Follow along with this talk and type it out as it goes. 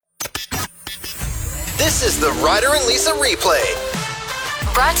This is the Ryder and Lisa replay.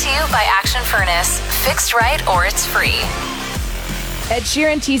 Brought to you by Action Furnace. Fixed right or it's free. Ed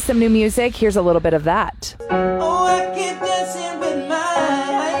Sheeran teased some new music. Here's a little bit of that. Oh, I keep dancing with my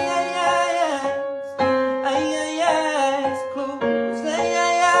eyes closed.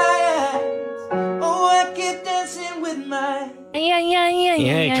 Oh, I keep dancing with my...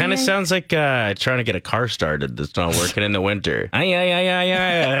 Yeah, it kind of sounds like trying to get a car started that's not working in the winter.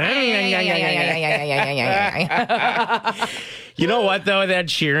 You know what, though, Ed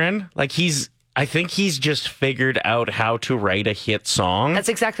Sheeran? Like, I think he's just figured out how to write a hit song. That's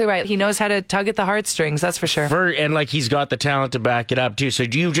exactly right. He knows how to tug at the heartstrings, that's for sure. And, like, he's got the talent to back it up, too. So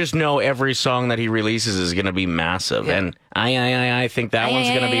do you just know every song that he releases is going to be massive? Yeah. And I think that one's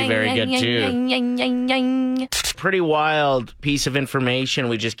going to be very good, too. Pretty wild piece of information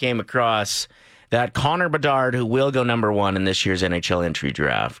we just came across that Connor Bedard, who will go number 1 in this year's NHL entry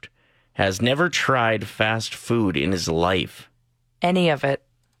draft, has never tried fast food in his life. Any of it.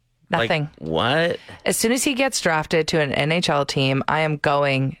 Nothing. Like, what? As soon as he gets drafted to an NHL team, I am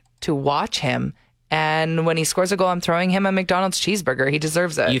going to watch him. And when he scores a goal, I'm throwing him a McDonald's cheeseburger. He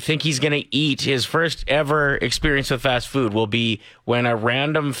deserves it. You think he's going to eat? His first ever experience with fast food will be when a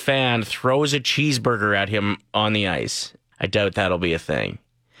random fan throws a cheeseburger at him on the ice. I doubt that'll be a thing.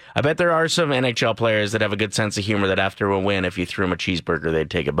 I bet there are some NHL players that have a good sense of humor that after a win, if you threw him a cheeseburger, they'd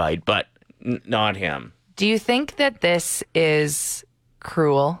take a bite, but not him. Do you think that this is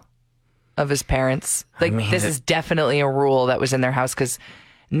cruel of his parents? Like, this is definitely a rule that was in their house, because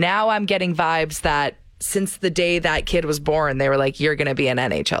now I'm getting vibes that since the day that kid was born, they were like, you're going to be an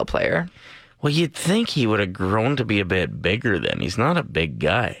NHL player. Well, you'd think he would have grown to be a bit bigger then. He's not a big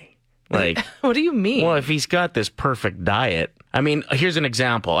guy. Like, what do you mean? Well, if he's got this perfect diet. I mean, here's an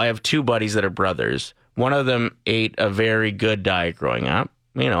example. I have 2 buddies that are brothers. One of them ate a very good diet growing up.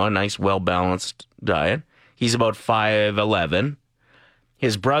 You know, a nice, well-balanced diet. He's about 5'11".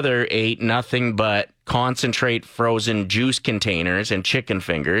 His brother ate nothing but concentrate frozen juice containers and chicken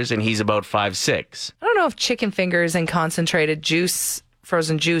fingers, and he's about 5'6". I don't know if chicken fingers and concentrated juice,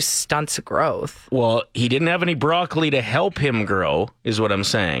 frozen juice, stunts growth. Well, he didn't have any broccoli to help him grow, is what I'm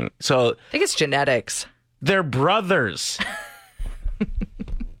saying. So I think it's genetics. They're brothers.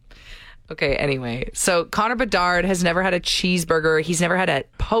 Okay, anyway. So Connor Bedard has never had a cheeseburger. He's never had a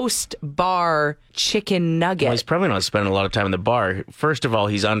post-bar chicken nugget. Well, he's probably not spending a lot of time in the bar. First of all,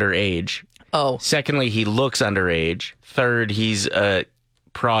 he's underage. Oh. Secondly, he looks underage. Third, he's a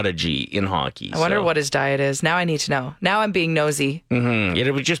prodigy in hockey. I wonder what his diet is. Now I need to know. Now I'm being nosy. Mm-hmm.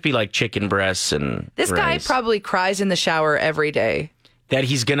 It would just be like chicken breasts and This guy rice. probably cries in the shower every day. That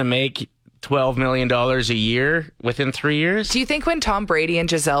he's going to make $12 million a year within 3 years? Do you think when Tom Brady and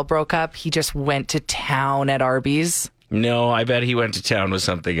Giselle broke up, he just went to town at Arby's? No, I bet he went to town with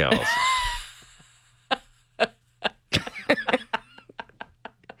something else.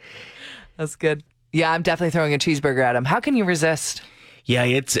 That's good. Yeah, I'm definitely throwing a cheeseburger at him. How can you resist? Yeah,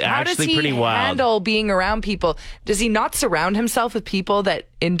 it's actually pretty wild. How does he handle being around people? Does he not surround himself with people that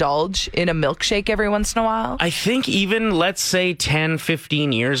indulge in a milkshake every once in a while? I think even, let's say, 10,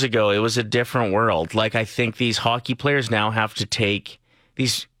 15 years ago, it was a different world. Like, I think these hockey players now have to take,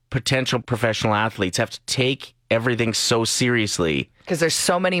 these potential professional athletes have to take everything so seriously. Because there's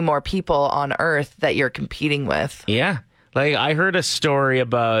so many more people on Earth that you're competing with. Yeah. Like, I heard a story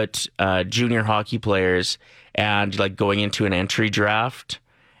about junior hockey players and like going into an entry draft,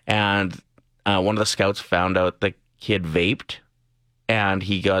 and one of the scouts found out the kid vaped, and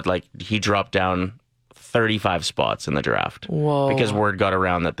he dropped down 35 spots in the draft. Whoa. Because word got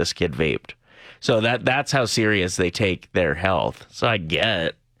around that this kid vaped. So that's how serious they take their health. So I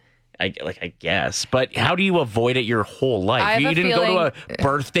guess. But how do you avoid it your whole life? You didn't go to a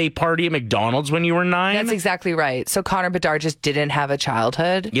birthday party at McDonald's when you were 9? That's exactly right. So Connor Bedard just didn't have a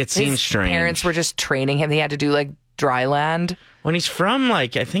childhood. It seems strange. His parents were just training him. He had to do like dry land. When he's from I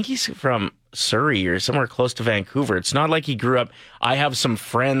think he's from Surrey or somewhere close to Vancouver. It's not like he grew up. I have some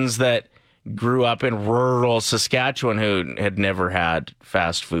friends that grew up in rural Saskatchewan who had never had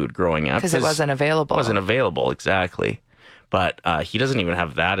fast food growing up. Because it wasn't available. It wasn't available, exactly. But he doesn't even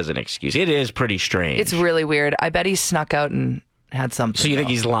have that as an excuse. It is pretty strange. It's really weird. I bet he snuck out and had something. So you think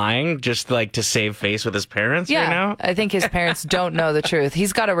he's lying just like to save face with his parents right now? I think his parents don't know the truth.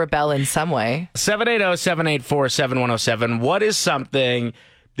 He's got to rebel in some way. 780-784-7107. What is something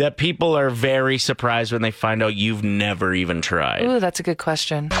that people are very surprised when they find out you've never even tried? Ooh, that's a good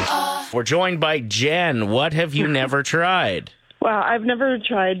question. We're joined by Jen. What have you never tried? Well, I've never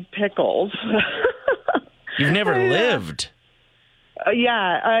tried pickles. You've never lived.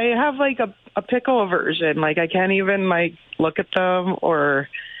 Yeah, I have like a pickle aversion. Like I can't even like look at them or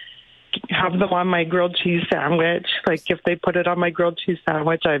have them on my grilled cheese sandwich. Like if they put it on my grilled cheese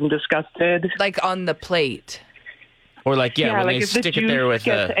sandwich, I'm disgusted. Like on the plate. Or like, when like they if the stick it juice there with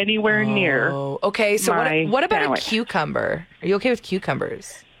gets anywhere near. Oh, okay. So my what about sandwich. a cucumber? Are you okay with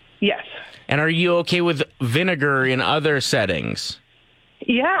cucumbers? Yes. And are you okay with vinegar in other settings?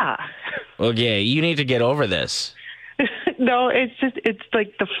 Yeah. Okay, you need to get over this. No, it's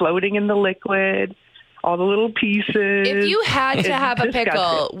like the floating in the liquid, all the little pieces. If you had to It's have a pickle,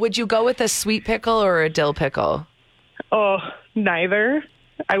 disgusting. would you go with a sweet pickle or a dill pickle? Oh, neither.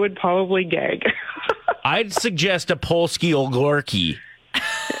 I would probably gag. I'd suggest a Polsky Ogorki.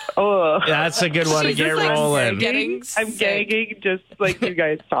 Oh, That's a good one to She's get just, like, rolling. getting I'm sick. gagging just like you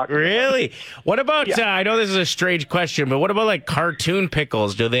guys talk. Really? What about, I know this is a strange question, but what about like cartoon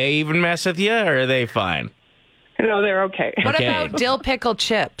pickles? Do they even mess with you or are they fine? No, they're okay. What Okay. about dill pickle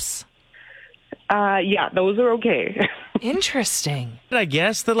chips? Yeah, those are okay. Interesting. I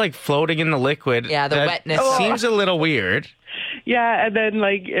guess the like floating in the liquid. Yeah, the that wetness of seems a little weird. Yeah, and then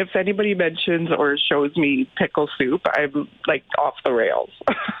like if anybody mentions or shows me pickle soup, I'm like off the rails.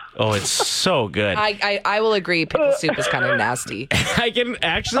 Oh, it's so good. I will agree. Pickle soup is kind of nasty. I can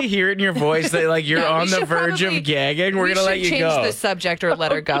actually hear it in your voice that like you're Yeah, we on the should verge probably- of gagging. We're we gonna let should you change go. the subject or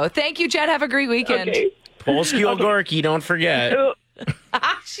let her go. Thank you, Jen. Have a great weekend. Okay. Polsky Ogorki, don't forget.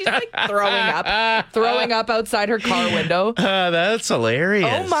 She's like throwing up outside her car window. That's hilarious.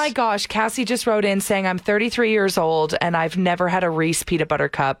 Oh my gosh, Cassie just wrote in saying, I'm 33 years old and I've never had a Reese peanut butter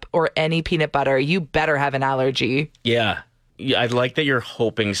cup or any peanut butter. You better have an allergy. Yeah. I like that you're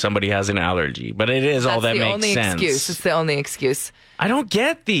hoping somebody has an allergy, but it is all that That's the makes only sense. excuse. It's the only excuse. I don't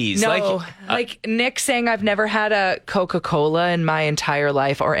get these. No, like Nick saying I've never had a Coca-Cola in my entire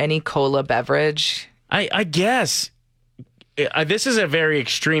life or any cola beverage. I guess this is a very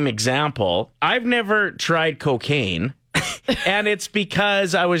extreme example. I've never tried cocaine, and it's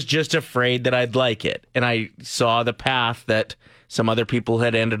because I was just afraid that I'd like it. And I saw the path that some other people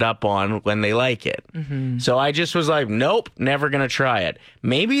had ended up on when they like it. Mm-hmm. So I just was like, nope, never going to try it.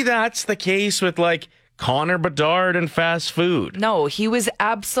 Maybe that's the case with like Connor Bedard and fast food. No, he was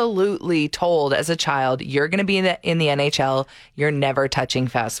absolutely told as a child, you're going to be in the NHL. You're never touching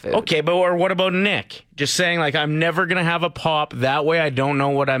fast food. Okay, but or what about Nick? Just saying like, I'm never going to have a pop. That way I don't know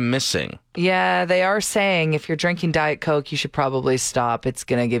what I'm missing. Yeah, they are saying if you're drinking Diet Coke, you should probably stop. It's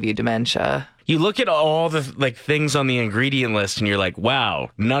going to give you dementia. You look at all the like things on the ingredient list and you're like, wow,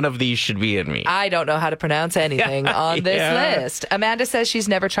 none of these should be in me. I don't know how to pronounce anything on this Yeah. list. Amanda says she's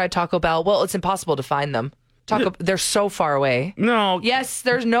never tried Taco Bell. Well, it's impossible to find them. They're so far away. No. Yes,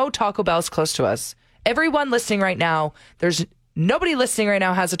 there's no Taco Bells close to us. Everyone listening right now, there's nobody listening right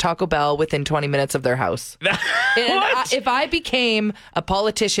now has a Taco Bell within 20 minutes of their house. And if I became a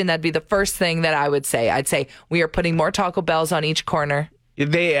politician, that'd be the first thing that I would say. I'd say, we are putting more Taco Bells on each corner.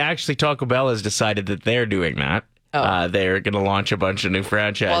 They actually, Taco Bell has decided that they're doing that. They're going to launch a bunch of new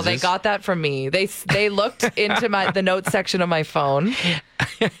franchises. Well, they got that from me. They looked into the notes section of my phone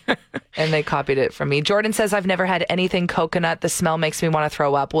and they copied it from me. Jordan says, I've never had anything coconut. The smell makes me want to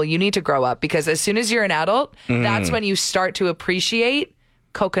throw up. Well, you need to grow up because as soon as you're an adult, that's when you start to appreciate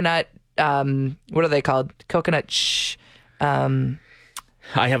coconut. What are they called? Coconut.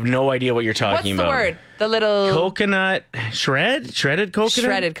 I have no idea what you're What's talking the about. word? The little Coconut shredded coconut?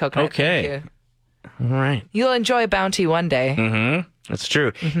 shredded coconut. Okay. Thank you. All right. You'll enjoy a Bounty one day. That's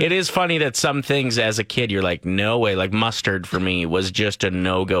true. It is funny that some things as a kid you're like, no way. Like mustard for me was just a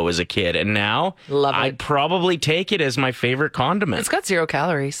no-go as a kid. And now Love it. I'd probably take it as my favorite condiment. It's got 0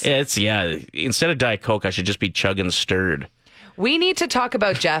 calories. Instead of Diet Coke, I should just be chugging stirred. We need to talk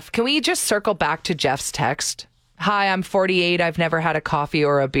about Jeff. Can we just circle back to Jeff's text? Hi, I'm 48. I've never had a coffee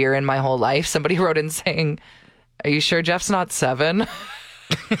or a beer in my whole life. Somebody wrote in saying, are you sure Jeff's not 7?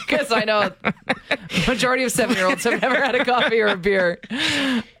 Because I know majority of 7-year-olds have never had a coffee or a beer.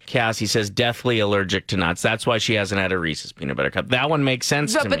 Cassie says deathly allergic to nuts. That's why she hasn't had a Reese's peanut butter cup. That one makes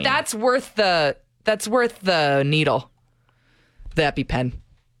sense to me. But that's worth the needle, the EpiPen.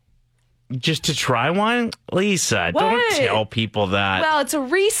 Just to try one? Lisa, don't What? tell people that. Well, it's a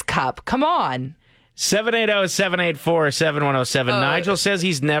Reese cup. Come on. 780-784-7107. Nigel says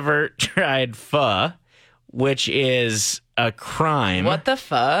he's never tried pho, which is a crime. What the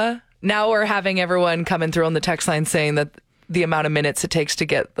fuck? Now we're having everyone coming through on the text line saying that the amount of minutes it takes to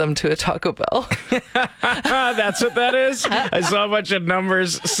get them to a Taco Bell. That's what that is? I saw a bunch of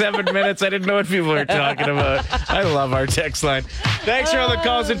numbers, 7 minutes. I didn't know what people were talking about. I love our text line. Thanks for all the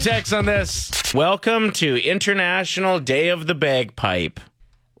calls and texts on this. Welcome to International Day of the Bagpipe.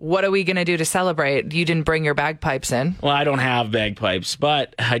 What are we going to do to celebrate? You didn't bring your bagpipes in. Well, I don't have bagpipes,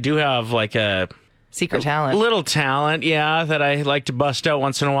 but I do have like a secret talent. Little talent, yeah, that I like to bust out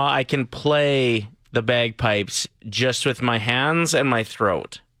once in a while. I can play the bagpipes just with my hands and my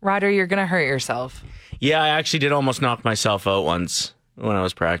throat. Ryder, you're going to hurt yourself. Yeah, I actually did almost knock myself out once when I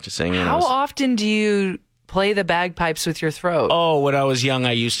was practicing. How often do you play the bagpipes with your throat? Oh, when I was young,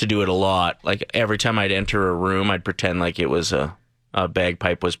 I used to do it a lot. Like every time I'd enter a room, I'd pretend like it was a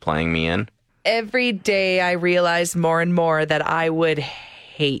bagpipe was playing me in. Every day I realize more and more that I would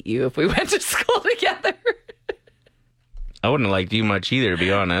hate you if we went to school together. I wouldn't have liked you much either, to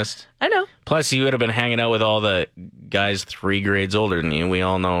be honest. I know. Plus, you would have been hanging out with all the guys 3 grades older than you. We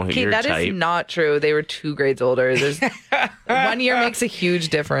all know Okay, your that type. is not true. They were 2 grades older. 1 year makes a huge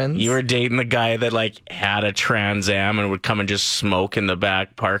difference. You were dating the guy that like had a Trans Am and would come and just smoke in the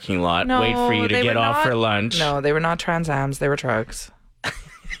back parking lot, No, wait for you to they get were off not- for lunch. No, they were not Trans Ams. They were trucks.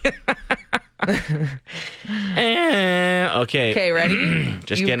 Okay. Okay, ready?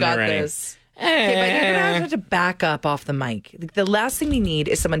 Just You've getting got it ready. this. Okay, but you're going to have to back up off the mic. The last thing we need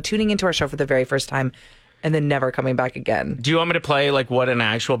is someone tuning into our show for the very first time and then never coming back again. Do you want me to play like what an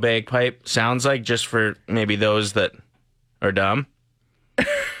actual bagpipe sounds like, just for maybe those that are dumb?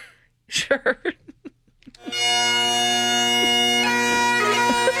 Sure.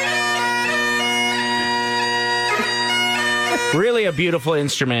 Really a beautiful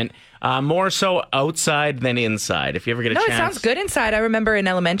instrument. More so outside than inside. If you ever get a No, chance. it sounds good inside. I remember in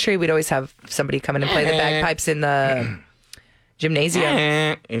elementary, we'd always have somebody come in and play the bagpipes in the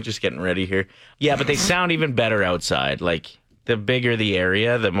gymnasium. You're just getting ready here. Yeah, but they sound even better outside. Like the bigger the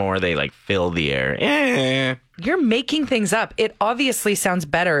area, the more they like fill the air. You're making things up. It obviously sounds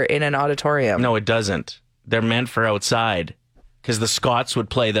better in an auditorium. No, it doesn't. They're meant for outside because the Scots would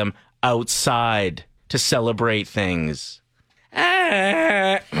play them outside to celebrate things.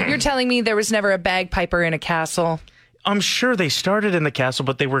 You're telling me there was never a bagpiper in a castle? I'm sure they started in the castle,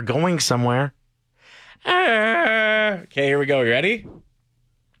 but they were going somewhere. Okay, here we go. You ready?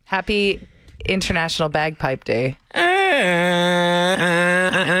 Happy International Bagpipe Day.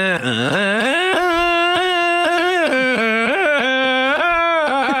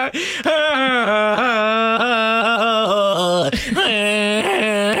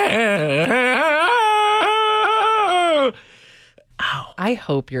 I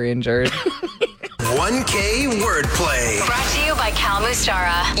hope you're injured. 1K wordplay. Brought to you by Cal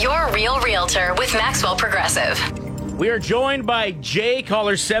Mustara, your real realtor with Maxwell Progressive. We are joined by Jay,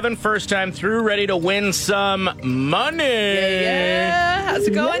 caller 7, first time through, ready to win some money. Yeah. How's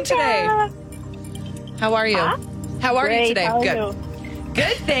it going today? How are you? How are you today? Good.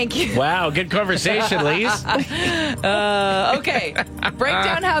 Good, thank you. Wow, good conversation, Lise. Okay. Break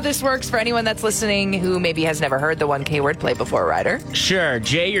down how this works for anyone that's listening who maybe has never heard the 1K wordplay before, Ryder. Sure.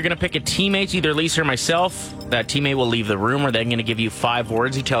 Jay, you're going to pick a teammate, either Lisa or myself. That teammate will leave the room. We're then going to give you 5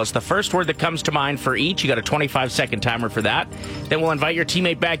 words. You tell us the first word that comes to mind for each. You got a 25-second timer for that. Then we'll invite your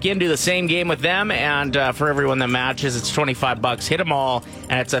teammate back in, do the same game with them. And for everyone that matches, it's $25. Hit them all,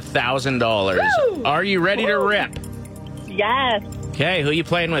 and it's $1,000. Are you ready to rip? Yes, Okay, who are you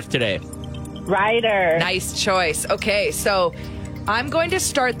playing with today? Ryder. Nice choice. Okay, so I'm going to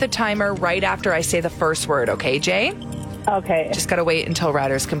start the timer right after I say the first word, okay, Jay? Okay. Just gotta wait until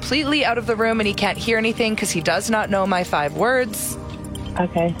Ryder's completely out of the room and he can't hear anything because he does not know my 5 words.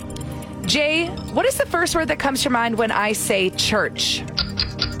 Okay. Jay, what is the first word that comes to your mind when I say church?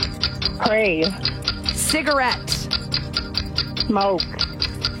 Pray. Cigarette. Smoke.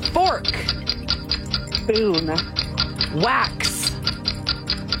 Fork. Spoon. Wax.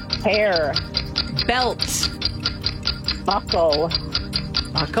 Hair. Belt. Buckle.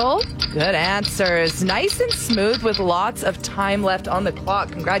 Buckle. Good answers. Nice and smooth with lots of time left on the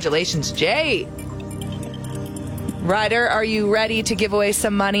clock. Congratulations, Jay. Ryder, are you ready to give away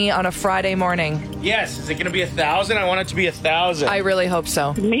some money on a Friday morning? Yes. Is it going to be 1,000? I want it to be 1,000. I really hope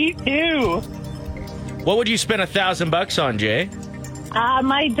so. Me too. What would you spend $1,000 on, Jay?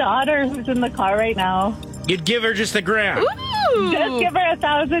 My daughter who's in the car right now. You'd give her just $1,000. Just give her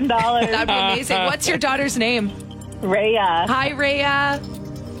 $1,000. That'd be amazing. What's your daughter's name? Rhea. Hi, Rhea.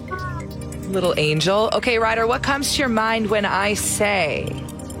 Little angel. Okay, Ryder, what comes to your mind when I say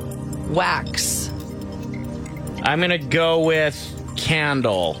wax? I'm going to go with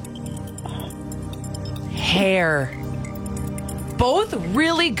candle. Hair. Both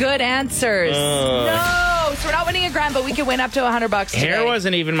really good answers. No, so we're not winning $1,000, but we can win up to $100 today. Hair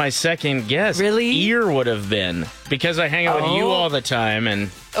wasn't even my second guess. Really? Ear would have been. Because I hang out with you all the time, and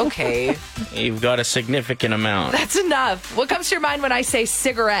Okay, you've got a significant amount. that's enough. What comes to your mind when I say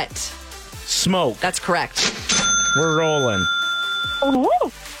cigarette? Smoke. That's correct. We're rolling. Ooh.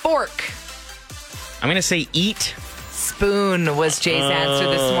 Fork. I'm going to say eat. Spoon was Jay's answer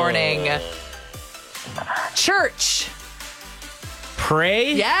this morning. church.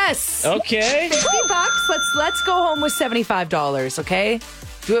 Pray? Yes. Okay. $50. Let's go home with $75, okay?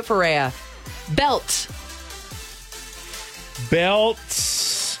 Do it for Rhea. Belt.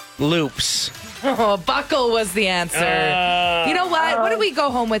 Belts. Loops. Oh, buckle was the answer. You know what? What did we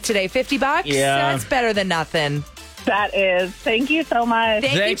go home with today? $50? Yeah. That's better than nothing. That is. Thank you so much.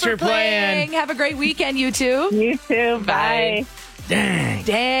 Thanks Thank you for playing. Have a great weekend, you two. You too. Bye.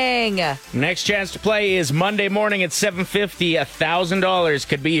 Dang. Next chance to play is Monday morning at 7:50. $1,000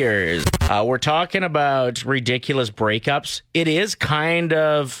 could be yours. We're talking about ridiculous breakups. It is kind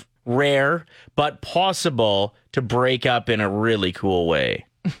of rare, but possible to break up in a really cool way.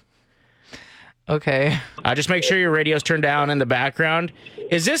 Okay. Just make sure your radio's turned down in the background.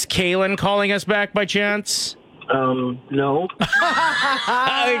 Is this Kaylin calling us back by chance? No.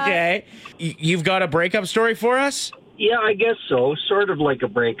 Okay. You've got a breakup story for us? Yeah, I guess so. Sort of like a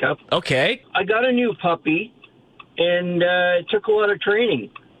breakup. Okay. I got a new puppy, and it took a lot of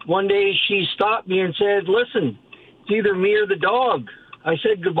training. One day she stopped me and said, listen, it's either me or the dog. I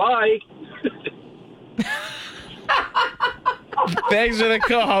said goodbye. Thanks for the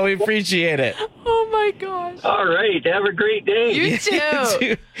call. We appreciate it. Oh, my gosh. All right. Have a great day. You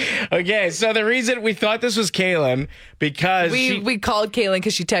too. Okay, so the reason we thought this was Kaylin, because We called Kaylin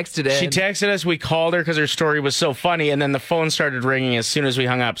because she texted in. she texted us, we called her because her story was so funny, and then the phone started ringing as soon as we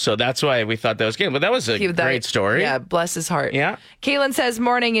hung up, so that's why we thought that was Kaylin. But that was a great story. Yeah, bless his heart. Yeah. Kaylin says,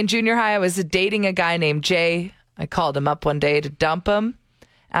 morning in junior high, I was dating a guy named Jay. I called him up one day to dump him,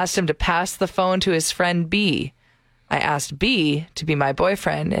 asked him to pass the phone to his friend B. I asked B to be my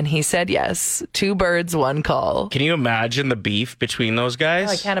boyfriend, and he said yes. 2 birds, 1 call. Can you imagine the beef between those guys?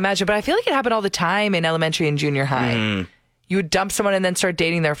 I can't imagine, but I feel like it happened all the time in elementary and junior high. You would dump someone and then start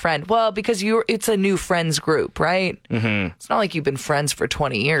dating their friend. Well, because it's a new friends group, right? Mm-hmm. It's not like you've been friends for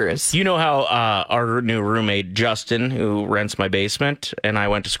 20 years. You know how our new roommate, Justin, who rents my basement, and I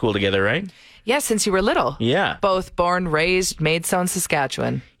went to school together, right? Yeah, since you were little. Yeah. Both born, raised, Maidstone,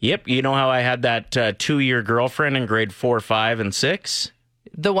 Saskatchewan. Yep. You know how I had that 2-year girlfriend in grade 4, 5, and 6?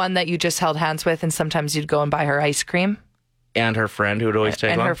 The one that you just held hands with, and sometimes you'd go and buy her ice cream. And her friend who would always tag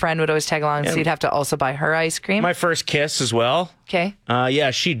And along. her friend would always tag along, so you'd have to also buy her ice cream. My first kiss as well. Okay.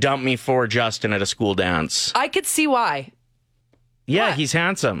 Yeah, she dumped me for Justin at a school dance. I could see why. Yeah, What? he's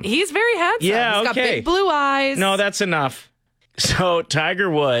handsome. He's very handsome. Yeah, He's got okay. big blue eyes. No, that's enough. So Tiger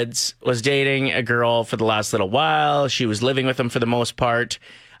Woods was dating a girl for the last little while. She was living with him for the most part.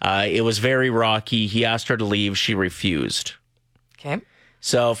 It was very rocky. He asked her to leave. She refused. Okay.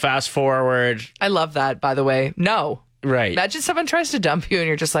 So fast forward. I love that, by the way. No. Right. Imagine someone tries to dump you and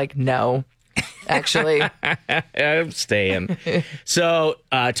you're just like, no. Actually. I'm staying. So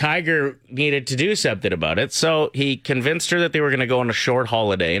Tiger needed to do something about it. So he convinced her that they were going to go on a short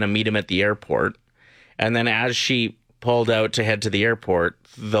holiday and meet him at the airport. And then as she pulled out to head to the airport,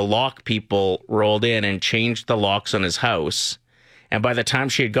 the lock people rolled in and changed the locks on his house. And by the time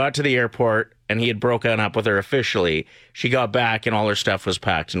she had got to the airport and he had broken up with her officially, she got back and all her stuff was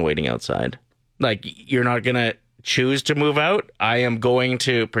packed and waiting outside. Like, you're not going to choose to move out. I am going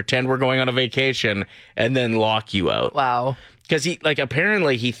to pretend we're going on a vacation and then lock you out. Wow. Because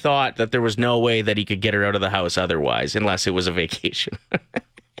apparently he thought that there was no way that he could get her out of the house otherwise, unless it was a vacation.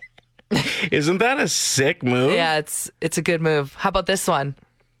 Isn't that a sick move? Yeah, it's a good move. How about this one?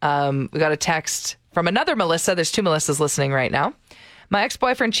 We got a text from another Melissa. There's 2 Melissas listening right now. My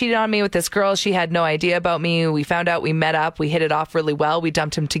ex-boyfriend cheated on me with this girl. She had no idea about me. We found out, we met up, we hit it off really well. We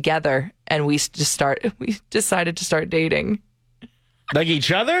dumped him together, and we decided to start dating. Like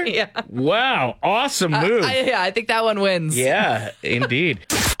each other? Yeah. Wow. Awesome move. I think that one wins. Yeah, indeed.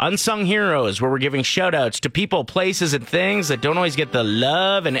 Unsung Heroes, where we're giving shout outs to people, places, and things that don't always get the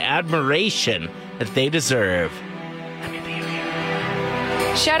love and admiration that they deserve.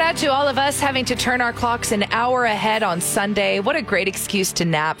 Shout out to all of us having to turn our clocks an hour ahead on Sunday. What a great excuse to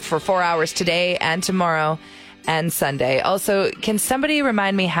nap for 4 hours today and tomorrow and Sunday. Also, can somebody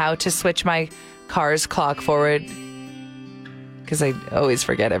remind me how to switch my car's clock forward? Because I always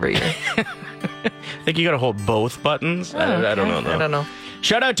forget every year. I think you got to hold both buttons. I don't know, though. I don't know.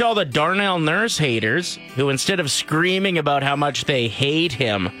 Shout out to all the Darnell Nurse haters who, instead of screaming about how much they hate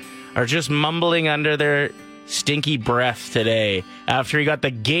him, are just mumbling under their stinky breath today after he got the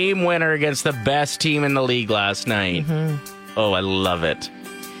game winner against the best team in the league last night. Mm-hmm. Oh, I love it.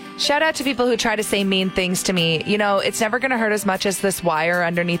 Shout out to people who try to say mean things to me. You know, it's never going to hurt as much as this wire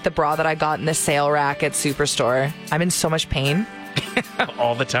underneath the bra that I got in the sale rack at Superstore. I'm in so much pain.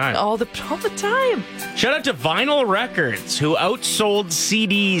 All the time. All the time. Shout out to Vinyl Records, who outsold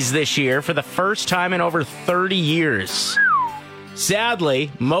CDs this year for the first time in over 30 years.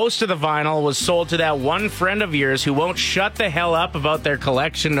 Sadly, most of the vinyl was sold to that one friend of yours who won't shut the hell up about their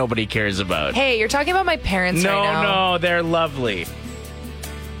collection nobody cares about. Hey, you're talking about my parents right now. No, they're lovely.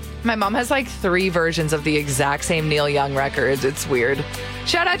 My mom has like 3 versions of the exact same Neil Young records. It's weird.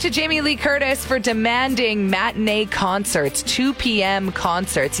 Shout out to Jamie Lee Curtis for demanding matinee concerts, 2 p.m.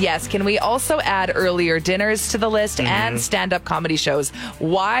 concerts. Yes, can we also add earlier dinners to the list and stand-up comedy shows?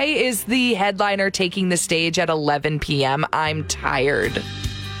 Why is the headliner taking the stage at 11 p.m.? I'm tired.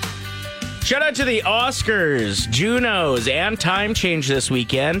 Shout out to the Oscars, Junos, and Time Change this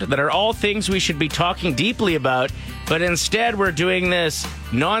weekend that are all things we should be talking deeply about, but instead we're doing this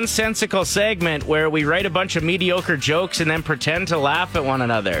nonsensical segment where we write a bunch of mediocre jokes and then pretend to laugh at one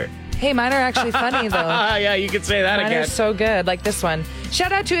another. Hey, mine are actually funny, though. Yeah, you could say that Mine again. are so good, like this one.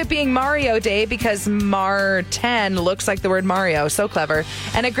 Shout out to it being Mario Day because Mar-10 looks like the word Mario. So clever.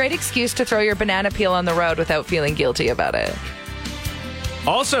 And a great excuse to throw your banana peel on the road without feeling guilty about it.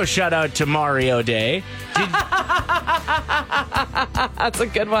 Also, shout out to Mario Day. That's a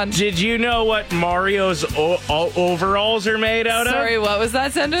good one. Did you know what Mario's overalls are made out of? Sorry, what was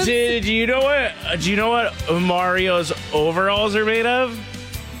that sentence? Do you know what Mario's overalls are made of?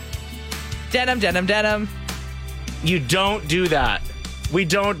 Denim, denim, denim. You don't do that. We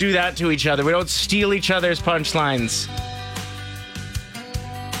don't do that to each other. We don't steal each other's punchlines.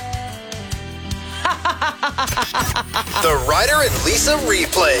 The Ryder and Lisa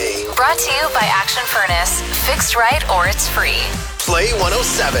replay. Brought to you by Action Furnace. Fixed right or it's free. Play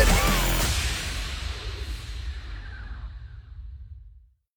 107.